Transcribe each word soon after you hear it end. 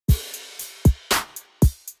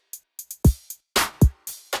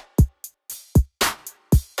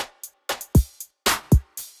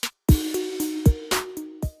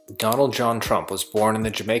Donald John Trump was born in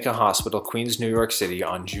the Jamaica Hospital, Queens, New York City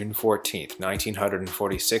on June 14,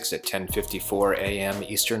 1946 at 10:54 a.m.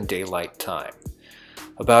 Eastern Daylight Time.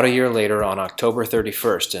 About a year later, on October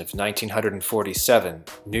 31st of 1947,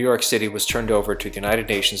 New York City was turned over to the United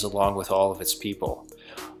Nations along with all of its people.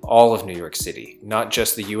 All of New York City, not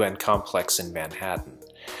just the UN complex in Manhattan.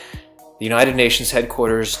 The United Nations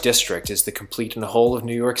headquarters district is the complete and whole of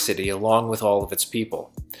New York City along with all of its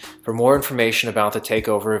people. For more information about the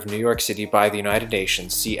takeover of New York City by the United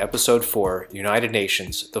Nations, see Episode 4, United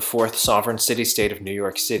Nations, the Fourth Sovereign City-State of New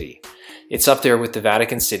York City. It's up there with the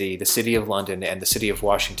Vatican City, the City of London, and the City of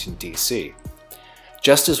Washington, D.C.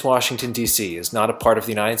 Just as Washington, D.C. is not a part of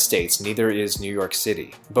the United States, neither is New York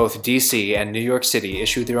City. Both D.C. and New York City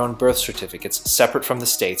issue their own birth certificates separate from the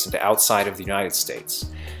states and outside of the United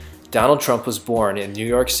States. Donald Trump was born in New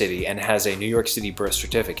York City and has a New York City birth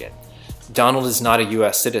certificate. Donald is not a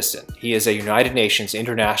U.S. citizen. He is a United Nations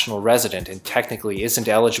international resident and technically isn't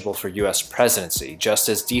eligible for U.S. presidency, just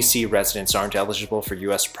as D.C. residents aren't eligible for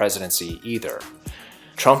U.S. presidency either.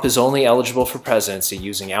 Trump is only eligible for presidency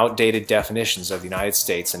using outdated definitions of the United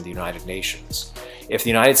States and the United Nations. If the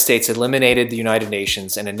United States eliminated the United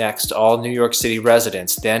Nations and annexed all New York City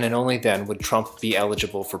residents, then and only then would Trump be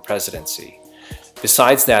eligible for presidency.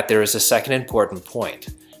 Besides that, there is a second important point.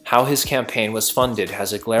 How his campaign was funded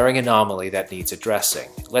has a glaring anomaly that needs addressing.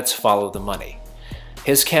 Let's follow the money.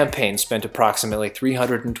 His campaign spent approximately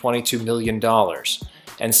 $322 million,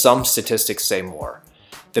 and some statistics say more.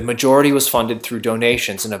 The majority was funded through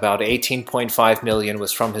donations and about $18.5 million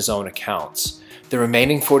was from his own accounts. The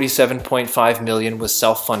remaining $47.5 million was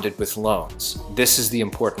self-funded with loans. This is the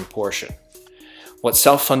important portion. What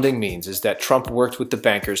self-funding means is that Trump worked with the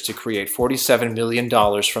bankers to create $47 million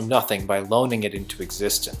from nothing by loaning it into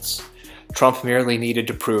existence. Trump merely needed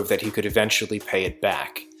to prove that he could eventually pay it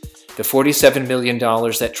back. The $47 million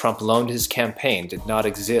that Trump loaned his campaign did not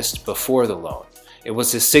exist before the loan. It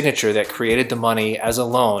was his signature that created the money as a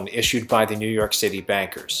loan issued by the New York City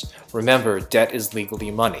bankers. Remember, debt is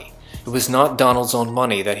legally money. It was not Donald's own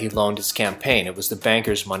money that he loaned his campaign, it was the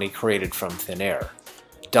bankers' money created from thin air.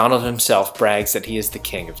 Donald himself brags that he is the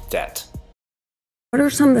king of debt. What are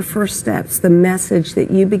some of the first steps, the message that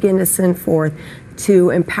you begin to send forth to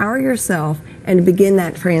empower yourself and to begin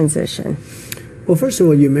that transition? Well, first of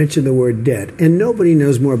all, you mentioned the word debt, and nobody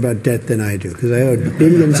knows more about debt than I do, because I owed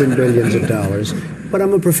billions and billions of dollars. But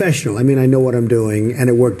I'm a professional. I mean, I know what I'm doing, and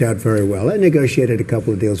it worked out very well. I negotiated a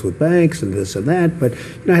couple of deals with banks and this and that, but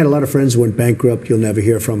I had a lot of friends who went bankrupt. You'll never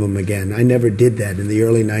hear from them again. I never did that. In the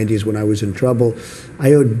early 90s when I was in trouble,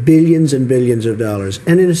 I owed billions and billions of dollars.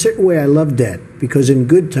 And in a certain way, I love debt, because in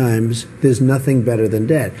good times, there's nothing better than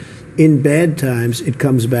debt. In bad times, it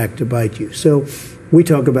comes back to bite you. So we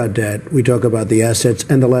talk about debt, we talk about the assets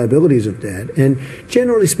and the liabilities of debt, and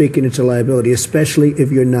generally speaking, it's a liability, especially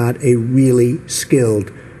if you're not a really skilled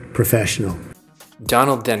professional.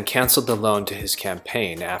 Donald then canceled the loan to his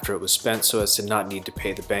campaign after it was spent so as to not need to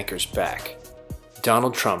pay the bankers back.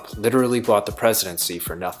 Donald Trump literally bought the presidency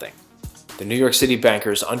for nothing. The New York City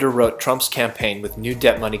bankers underwrote Trump's campaign with new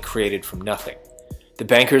debt money created from nothing. The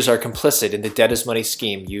bankers are complicit in the debt is money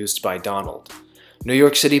scheme used by Donald. New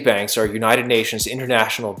York City banks are United Nations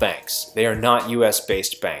international banks. They are not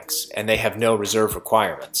US-based banks, and they have no reserve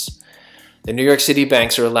requirements. The New York City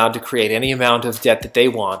banks are allowed to create any amount of debt that they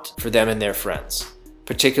want for them and their friends,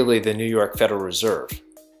 particularly the New York Federal Reserve.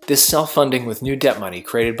 This self-funding with new debt money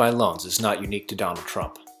created by loans is not unique to Donald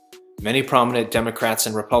Trump. Many prominent Democrats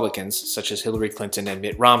and Republicans, such as Hillary Clinton and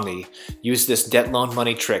Mitt Romney, use this debt loan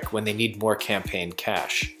money trick when they need more campaign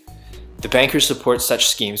cash. The bankers support such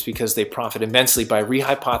schemes because they profit immensely by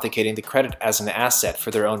rehypothecating the credit as an asset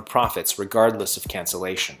for their own profits regardless of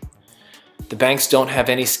cancellation. The banks don't have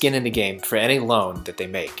any skin in the game for any loan that they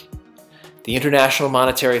make. The International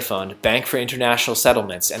Monetary Fund, Bank for International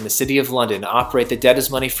Settlements, and the City of London operate the debt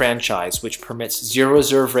is money franchise, which permits zero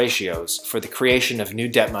reserve ratios for the creation of new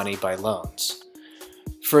debt money by loans.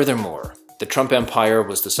 Furthermore, the Trump empire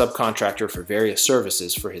was the subcontractor for various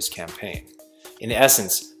services for his campaign. In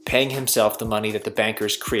essence, paying himself the money that the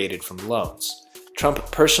bankers created from loans.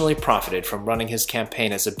 Trump personally profited from running his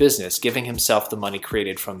campaign as a business, giving himself the money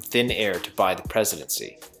created from thin air to buy the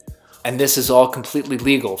presidency. And this is all completely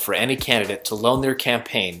legal for any candidate to loan their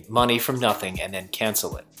campaign money from nothing and then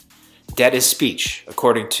cancel it. Debt is speech,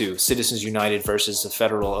 according to Citizens United versus the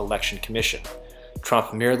Federal Election Commission.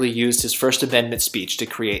 Trump merely used his First Amendment speech to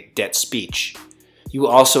create debt speech. You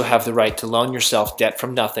also have the right to loan yourself debt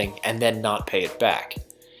from nothing and then not pay it back.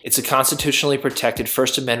 It's a constitutionally protected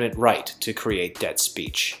First Amendment right to create debt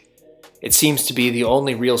speech. It seems to be the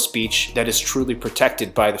only real speech that is truly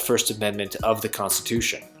protected by the First Amendment of the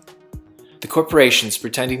Constitution. The corporations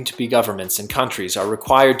pretending to be governments and countries are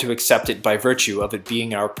required to accept it by virtue of it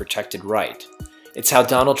being our protected right. It's how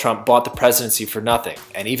Donald Trump bought the presidency for nothing,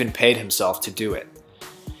 and even paid himself to do it.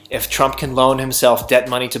 If Trump can loan himself debt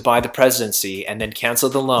money to buy the presidency and then cancel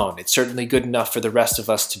the loan, it's certainly good enough for the rest of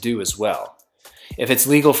us to do as well. If it's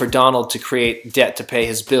legal for Donald to create debt to pay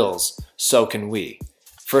his bills, so can we.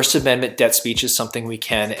 First Amendment debt speech is something we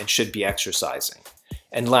can and should be exercising.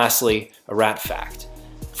 And lastly, a rat fact.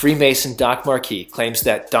 Freemason Doc Marquis claims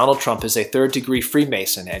that Donald Trump is a third-degree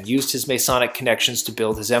Freemason and used his Masonic connections to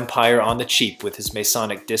build his empire on the cheap with his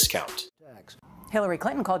Masonic discount. Hillary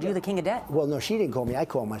Clinton called you the king of debt. Well, no, she didn't call me. I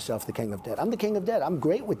call myself the king of debt. I'm the king of debt. I'm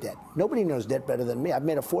great with debt. Nobody knows debt better than me. I've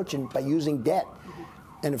made a fortune by using debt.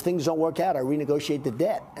 And if things don't work out, I renegotiate the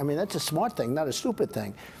debt. I mean, that's a smart thing, not a stupid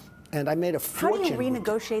thing. And I made a fortune. How do you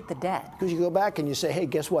renegotiate the debt? Because you go back and you say, hey,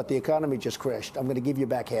 guess what? The economy just crashed. I'm going to give you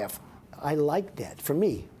back half. I like debt for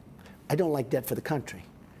me. I don't like debt for the country.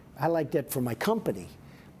 I like debt for my company,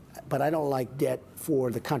 but I don't like debt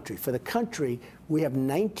for the country. For the country, we have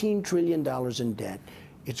 $19 trillion in debt.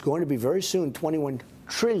 It's going to be very soon 21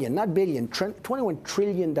 trillion, not billion, $21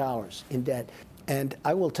 trillion in debt. And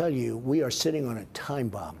I will tell you, we are sitting on a time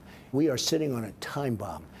bomb. We are sitting on a time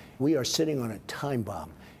bomb. We are sitting on a time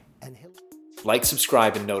bomb. And like,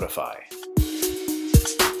 subscribe, and notify.